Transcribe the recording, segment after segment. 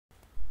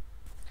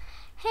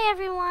Hey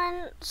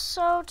everyone,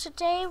 so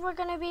today we're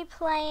going to be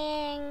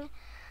playing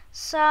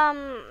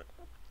some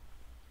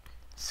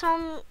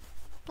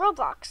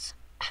Roblox.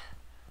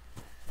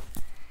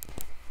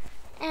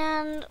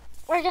 And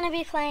we're going to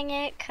be playing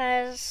it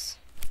because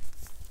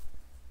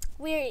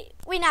we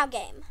now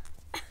game.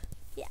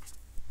 Yeah.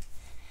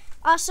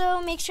 Also,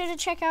 make sure to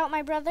check out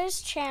my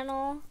brother's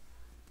channel.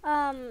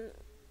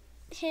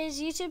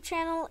 His YouTube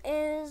channel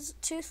is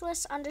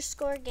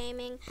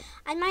toothless_gaming.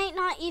 I might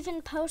not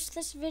even post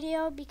this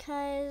video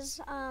because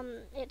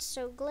it's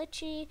so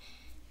glitchy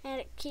and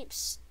it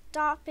keeps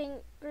stopping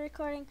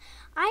recording.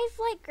 I've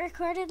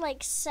recorded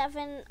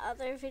 7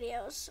 other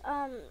videos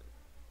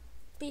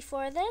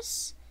before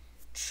this,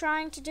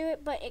 trying to do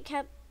it, but it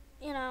kept,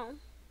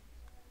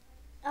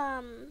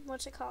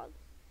 what's it called?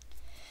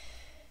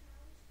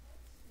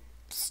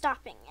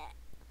 Stopping it.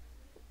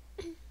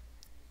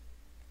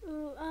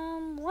 Ooh,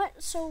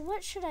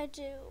 what should I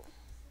do?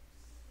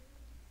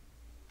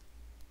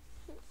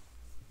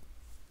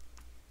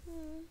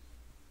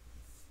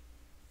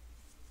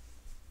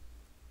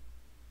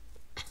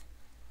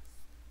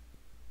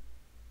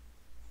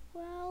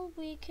 Well,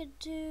 we could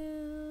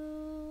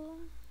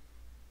do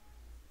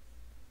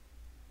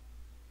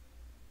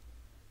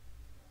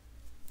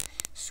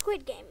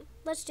Squid Game.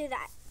 Let's do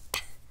that.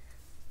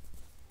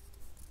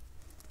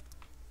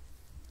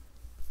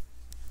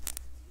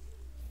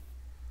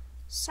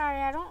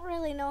 Sorry, I don't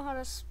really know how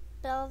to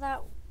spell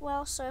that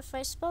well, so if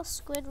I spell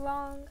squid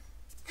wrong,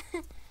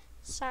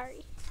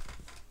 sorry.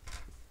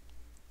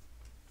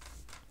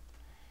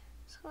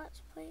 So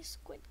let's play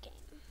Squid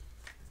Game.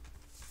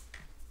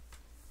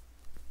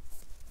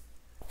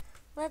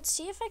 Let's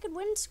see if I could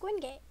win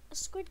Squid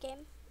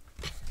Game.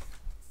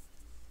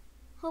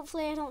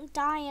 Hopefully I don't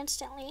die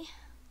instantly.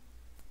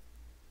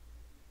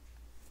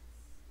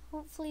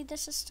 Hopefully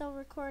this is still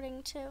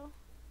recording too.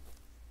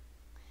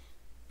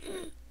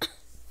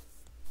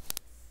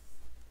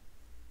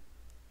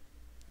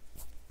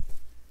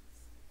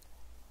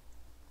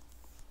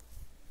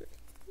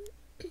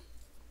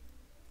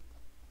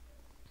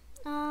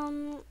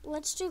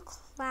 Let's do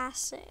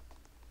classic.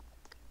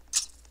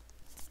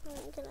 Oh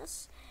my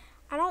goodness.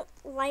 I don't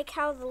like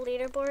how the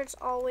leaderboard's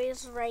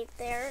always right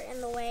there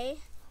in the way.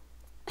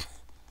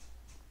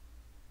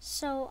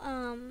 So,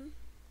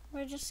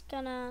 we're just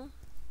gonna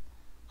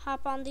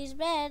hop on these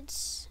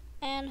beds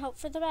and hope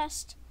for the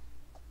best.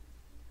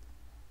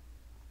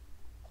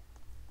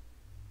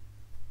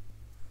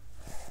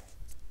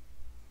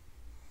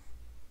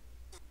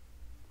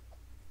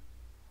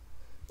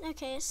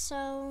 Okay,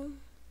 so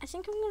I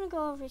think I'm gonna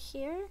go over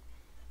here.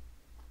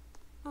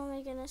 Oh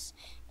my goodness.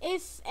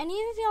 If any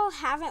of y'all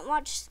haven't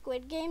watched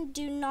Squid Game,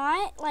 do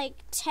not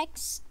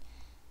text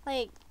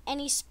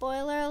any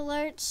spoiler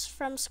alerts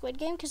from Squid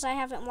Game because I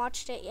haven't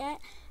watched it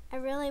yet. I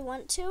really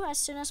want to. As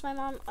soon as my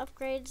mom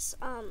upgrades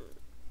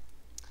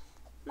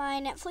my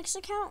Netflix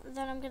account,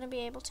 then I'm gonna be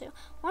able to.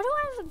 Why do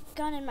I have a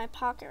gun in my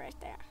pocket right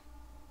there?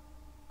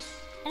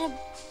 And a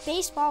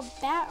baseball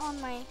bat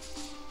on my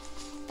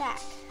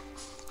back.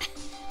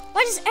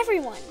 Why does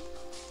everyone?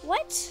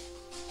 What?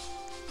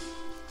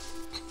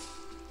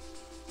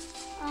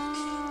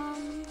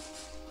 I'm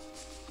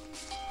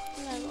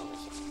gonna go over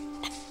here.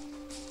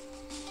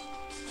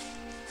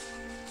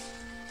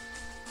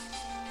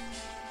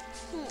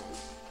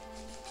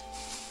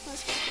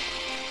 Let's go.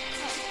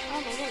 Oh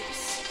my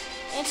goodness.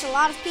 It's a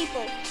lot of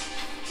people.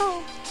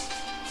 Oh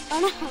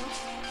no.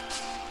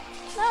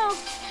 No. I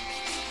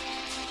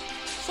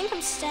think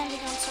I'm standing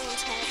on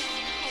someone's head.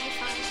 I'll be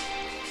fine.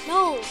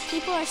 No,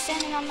 people are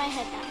standing on my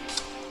head now.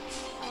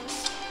 I'll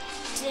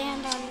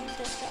stand on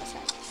this girl's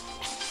head.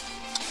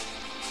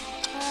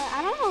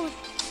 I don't know.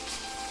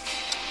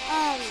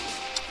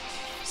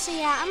 So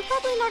yeah, I'm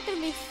probably not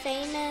gonna be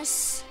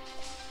famous,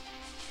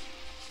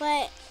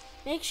 but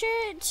make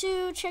sure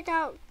to check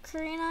out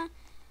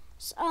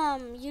Karina's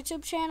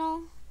YouTube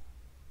channel.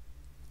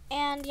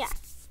 And yeah.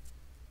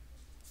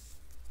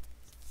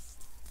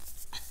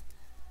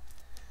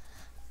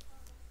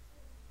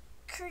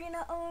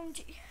 Karina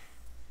OMG.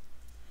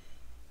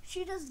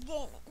 She does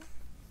gaming.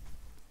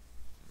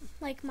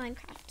 Like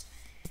Minecraft.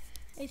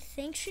 I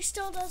think she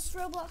still does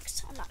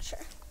Roblox. I'm not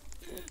sure.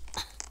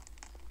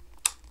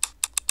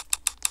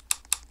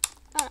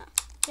 Oh no.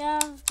 You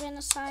have been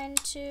assigned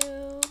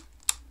to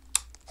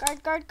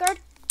guard.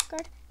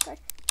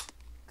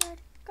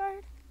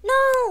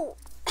 No!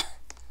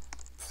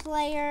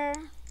 Player.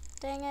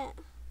 Dang it.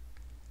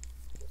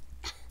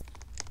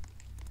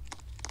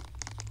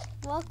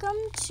 Welcome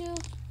to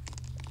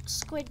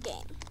Squid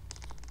Game.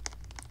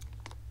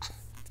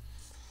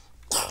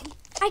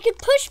 I could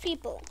push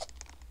people.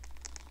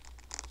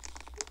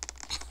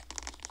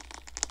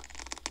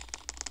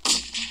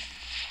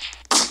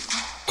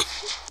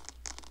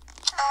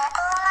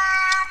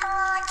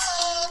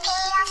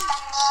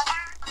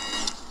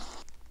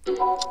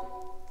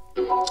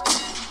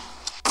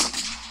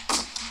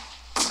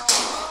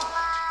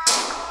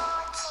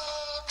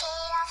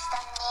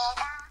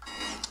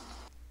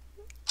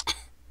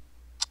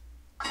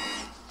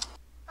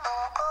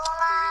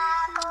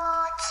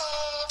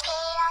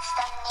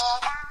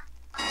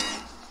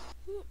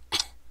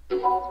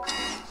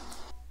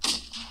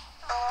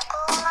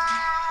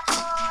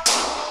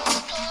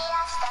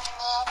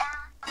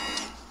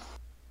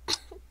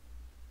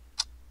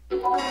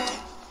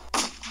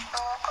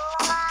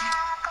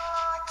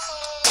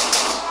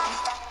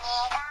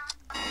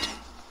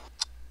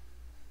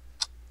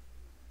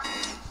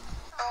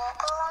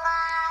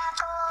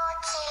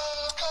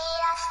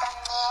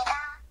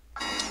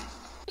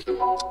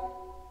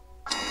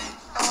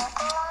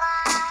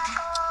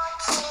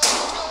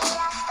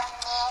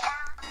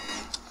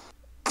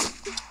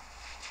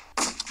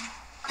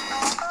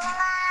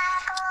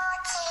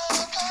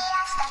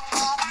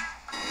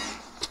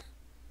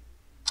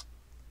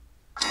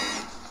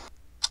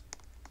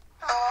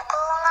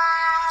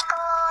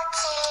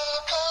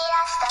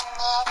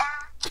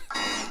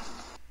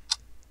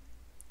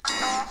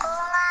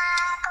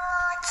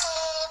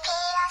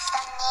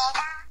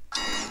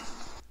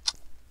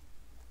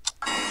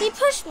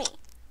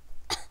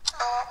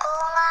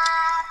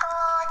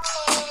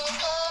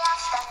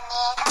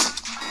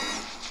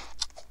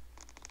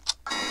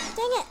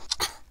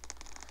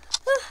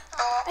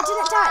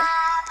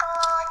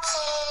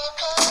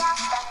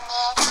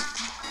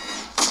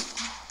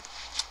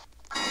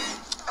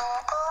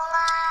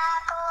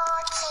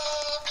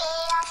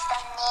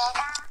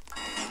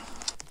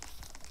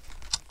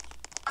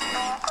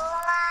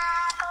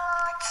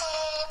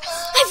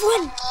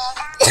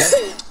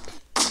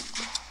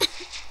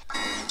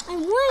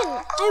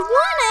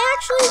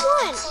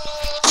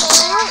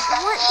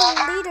 don't want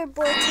the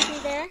leaderboard to be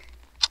there.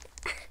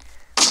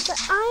 But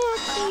I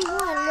actually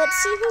won. Let's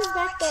see who's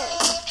back there.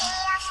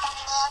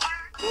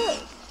 Look.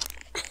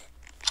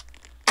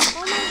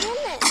 Oh my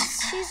goodness.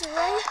 She's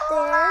right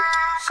there.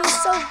 She's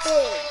so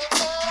big.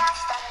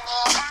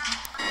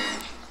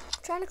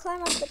 I'm trying to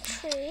climb up the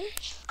tree.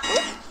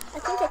 Oop, I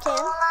think I can.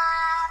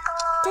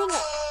 Dang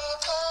it.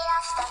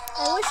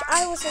 I wish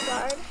I was a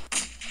guard.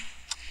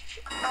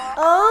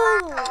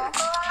 Oh.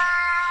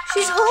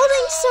 She's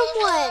holding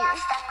someone.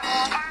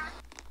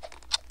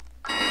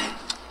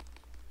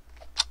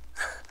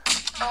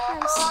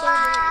 I'm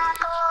standing.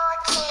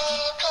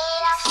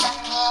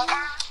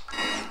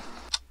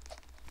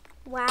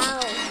 Wow,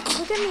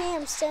 look at me,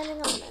 I'm standing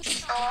on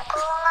this.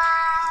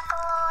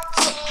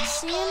 It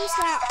seems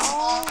that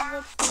all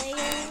the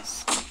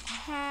players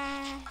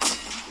have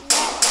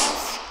let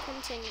us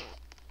continue.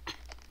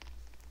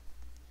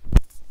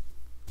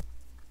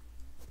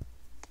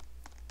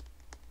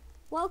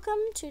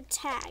 Welcome to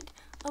tag.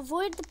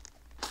 Avoid the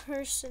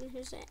person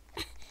who's in.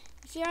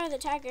 If you are the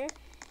tagger,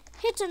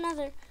 hit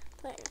another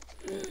player.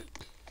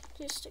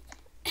 Just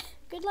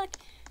good luck.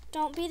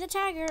 Don't be the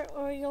tagger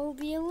or you'll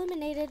be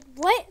eliminated.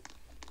 What?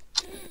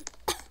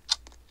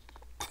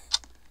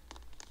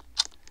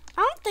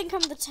 I don't think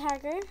I'm the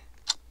tagger.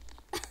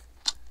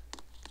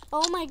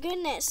 Oh my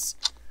goodness.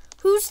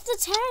 Who's the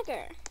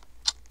tagger?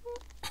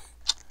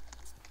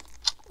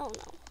 Oh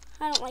no.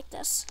 I don't like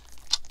this.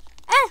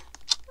 Ah!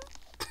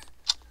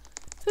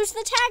 Who's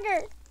the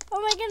tagger? Oh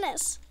my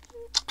goodness.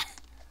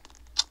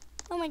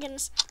 Oh my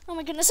goodness. Oh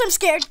my goodness. I'm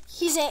scared.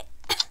 He's it.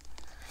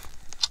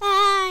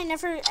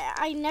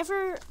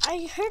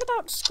 I heard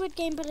about Squid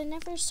Game, but I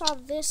never saw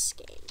this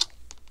game.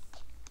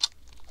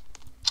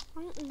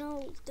 I don't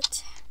know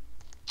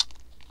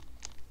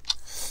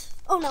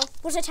oh no,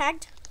 was I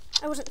tagged?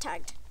 I wasn't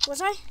tagged.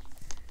 Was I?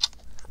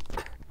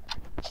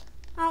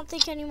 I don't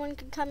think anyone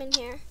can come in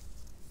here.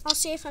 I'll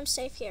see if I'm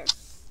safe here.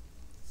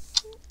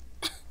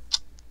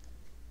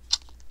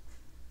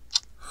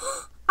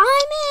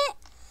 I'm it!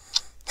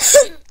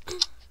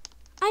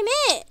 I'm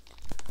it!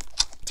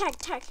 Tag,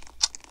 tag.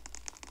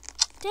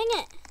 Dang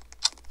it.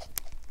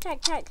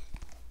 Tag, tag.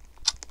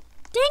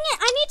 Dang it,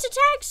 I need to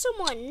tag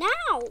someone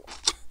now.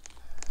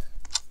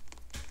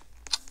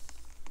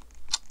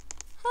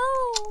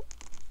 Oh.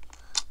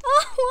 Oh,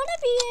 I want to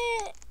be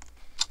it.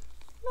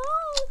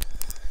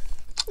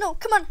 No. No,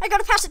 come on, I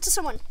gotta pass it to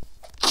someone.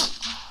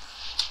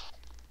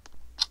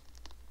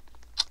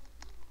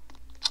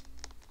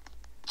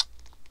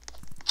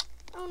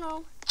 Oh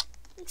no.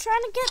 I'm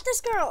trying to get this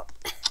girl.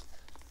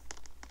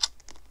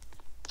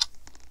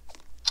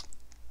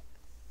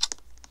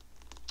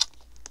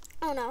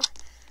 Oh no. I'm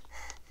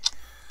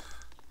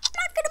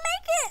not gonna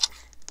make it.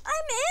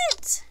 I'm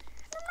it.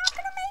 I'm not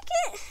gonna make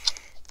it.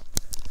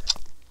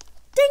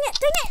 Dang it,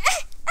 dang it.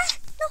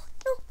 No,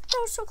 no, that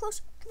was so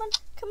close. Come on,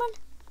 come on.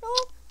 No.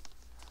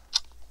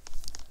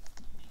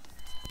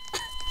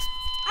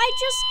 I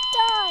just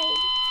died.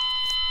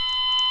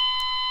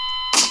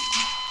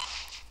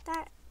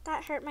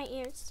 That hurt my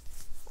ears.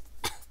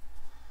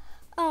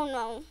 Oh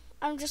no.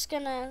 I'm just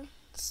gonna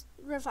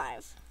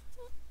revive.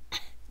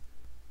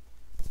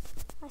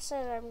 I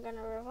said I'm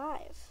gonna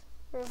revive.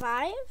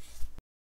 Revive?